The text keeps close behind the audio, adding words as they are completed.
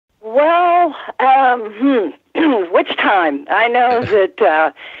Which time? I know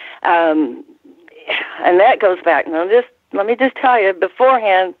that, and that goes back. Now, let me just tell you,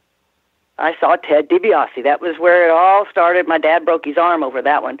 beforehand, I saw Ted DiBiase. That was where it all started. My dad broke his arm over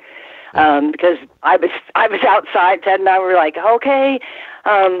that one. Because I was outside. Ted and I were like, okay.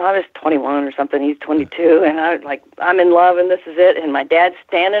 I was 21 or something. He's 22, and I was like, I'm in love, and this is it. And my dad's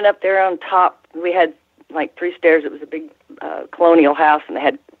standing up there on top. We had like 3 stairs. It was a big colonial house, and they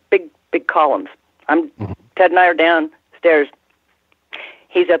had big columns. Ted and I are downstairs.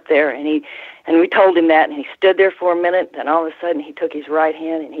 He's up there, and we told him that, and he stood there for a minute. Then all of a sudden, he took his right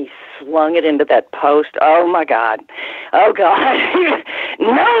hand and he slung it into that post. Oh my God! Oh God!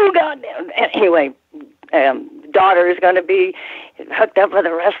 No, God! Anyway, daughter is going to be hooked up with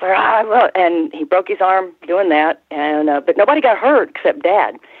a wrestler. And he broke his arm doing that, and but nobody got hurt except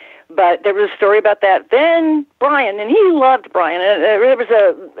Dad. But there was a story about that. Then Brian, and he loved Brian. There was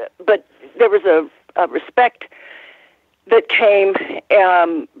a respect that came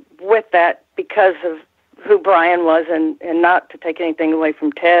with that because of who Brian was, and not to take anything away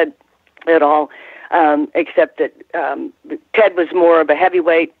from Ted at all, except that Ted was more of a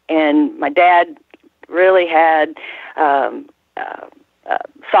heavyweight, and my dad really had a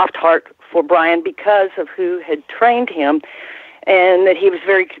soft heart for Brian because of who had trained him, and that he was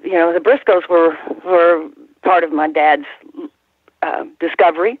very, the Briscoes were part of my dad's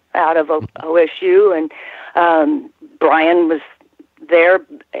discovery out of OSU, and Brian was there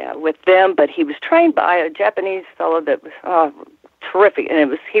with them, but he was trained by a Japanese fellow that was terrific, and it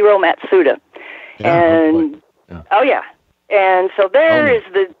was Hiro Matsuda. Oh yeah, and so there is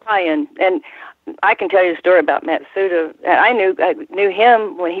the tie-in, and I can tell you a story about Matsuda. I knew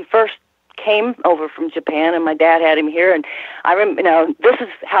him when he first came over from Japan, and my dad had him here, and I remember. This is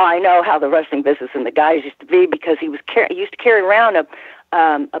how I know how the wrestling business and the guys used to be, because he used to carry around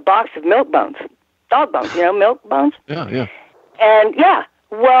a box of milk bones, dog bones, milk bones. Yeah. And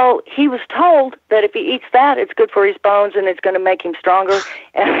well, he was told that if he eats that, it's good for his bones and it's going to make him stronger.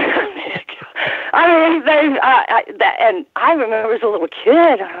 And and I remember as a little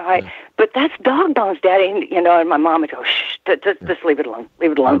kid, but that's dog bones, Daddy. And my mom would go, shh, just leave it alone,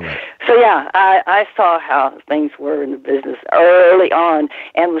 leave it alone. Right. So I saw how things were in the business early on,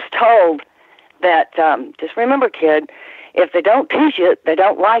 and was told that just remember, kid, if they don't tease you, they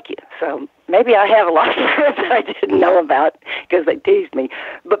don't like you. So maybe I have a lot of friends that I didn't know about because they teased me.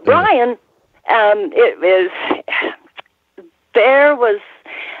 But Brian, there was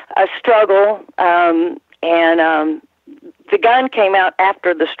a struggle, and the gun came out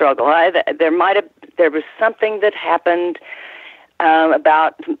after the struggle. There was something that happened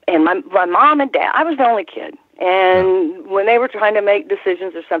about, and my mom and dad. I was the only kid. And when they were trying to make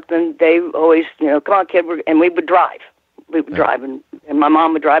decisions or something, they always, come on, kid, and we would drive. We would drive, and my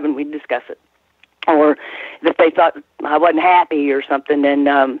mom would drive, and we'd discuss it. Or if they thought I wasn't happy or something. And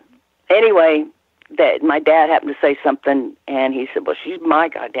anyway, that my dad happened to say something, and he said, well, she's my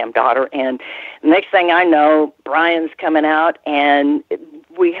goddamn daughter. And the next thing I know, Brian's coming out, and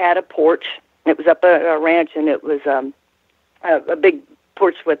we had a porch. It was up a ranch, and it was a big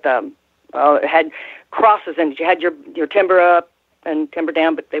porch with it had crosses in it. You had your timber up and timber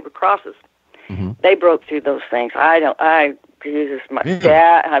down, but they were crosses. Mm-hmm. They broke through those things. Jesus, my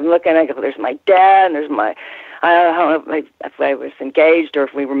dad. I'm looking, I go, there's my dad, and there's my, I don't know if I was engaged or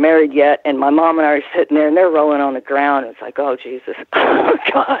if we were married yet, and my mom and I are sitting there, and they're rolling on the ground. It's like, oh, Jesus. Oh,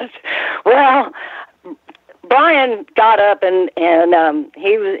 God. Well, Brian got up, and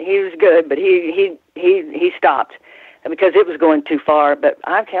he was good, but he stopped because it was going too far. But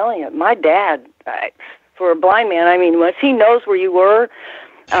I'm telling you, my dad, for a blind man, I mean, once he knows where you were,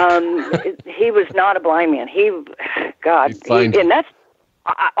 he was not a blind man. And that's,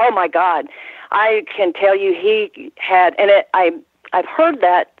 oh my God, I can tell you he had, and I've heard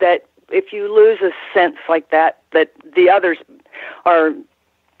that if you lose a sense like that the others are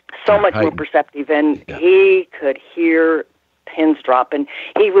so much more perceptive, and he could hear pins drop, and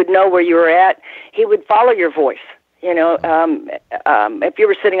he would know where you were at. He would follow your voice. If you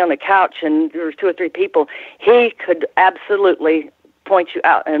were sitting on the couch and there was 2 or 3 people, he could absolutely point you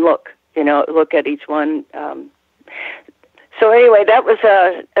out and look at each one. So anyway, that was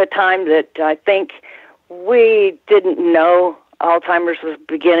a time that I think we didn't know Alzheimer's was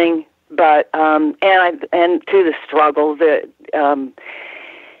beginning, but and to the struggle and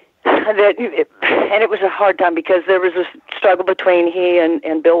it was a hard time because there was a struggle between he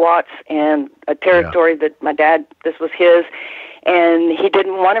and Bill Watts, and a territory that my dad, this was his, and he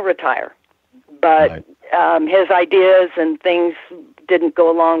didn't want to retire, but his ideas and things didn't go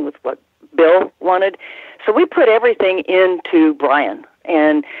along with what Bill wanted. So we put everything into Brian,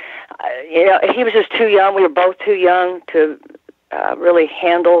 and he was just too young. We were both too young to really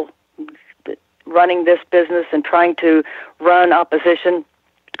handle running this business and trying to run opposition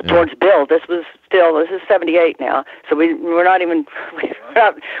towards Bill. This is 78 now, so we're not even Vince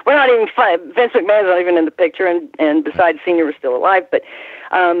McMahon's not even in the picture, and besides, Senior was still alive. But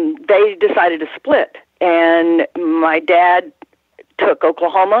they decided to split, and my dad took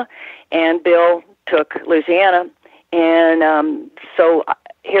Oklahoma, and Bill took Louisiana, and so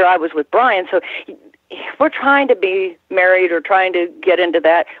here I was with Brian. So we're trying to be married or trying to get into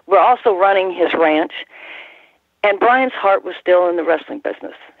that. We're also running his ranch. And Brian's heart was still in the wrestling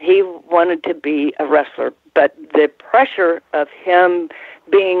business. He wanted to be a wrestler, but the pressure of him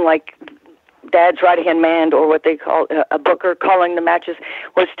being like Dad's right-hand man, or what they call a booker, calling the matches,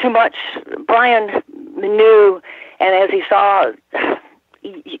 was too much. Brian knew, and as he saw,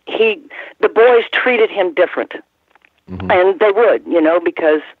 the boys treated him different. Mm-hmm. And they would,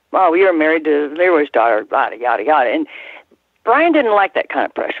 because, you're married to Leroy's daughter, yada, yada, yada. And Brian didn't like that kind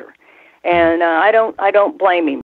of pressure. And I don't blame him.